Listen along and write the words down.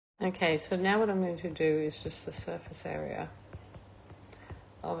Okay, so now what I'm going to do is just the surface area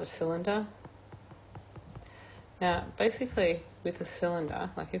of a cylinder. Now, basically, with a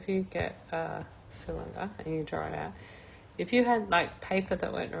cylinder, like if you get a cylinder and you draw it out, if you had like paper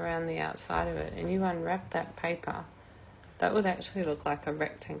that went around the outside of it and you unwrap that paper, that would actually look like a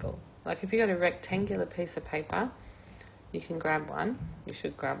rectangle. Like if you got a rectangular piece of paper, you can grab one. You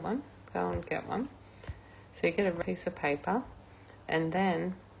should grab one. Go and get one. So you get a piece of paper, and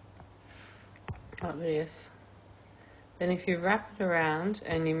then like this. Then if you wrap it around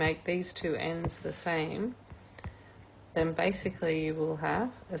and you make these two ends the same, then basically you will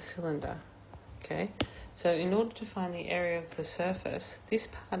have a cylinder. Okay? So in order to find the area of the surface, this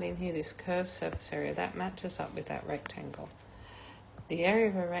part in here, this curved surface area, that matches up with that rectangle. The area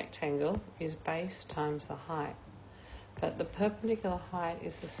of a rectangle is base times the height. But the perpendicular height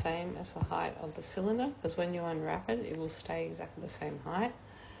is the same as the height of the cylinder, because when you unwrap it, it will stay exactly the same height.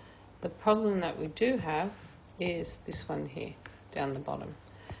 The problem that we do have is this one here, down the bottom.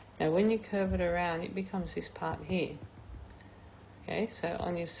 Now when you curve it around, it becomes this part here. Okay, so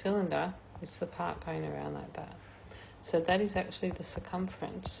on your cylinder, it's the part going around like that. So that is actually the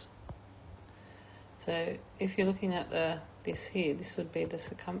circumference. So if you're looking at this here, this would be the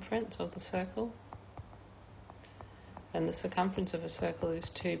circumference of the circle. And the circumference of a circle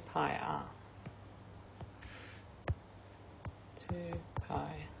is 2 pi r. 2 pi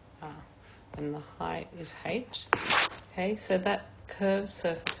r. And the height is h. Okay, so that curved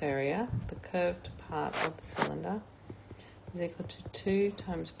surface area, the curved part of the cylinder, is equal to 2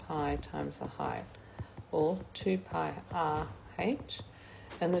 times pi times the height, or 2 pi r h.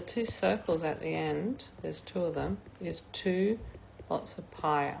 And the two circles at the end, there's two of them, is 2 lots of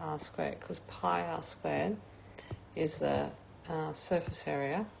pi r squared, because pi r squared is the surface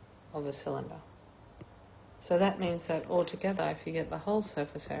area of a cylinder. So that means that altogether, if you get the whole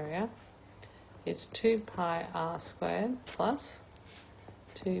surface area, it's 2 pi r squared plus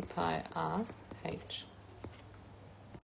 2 pi r h.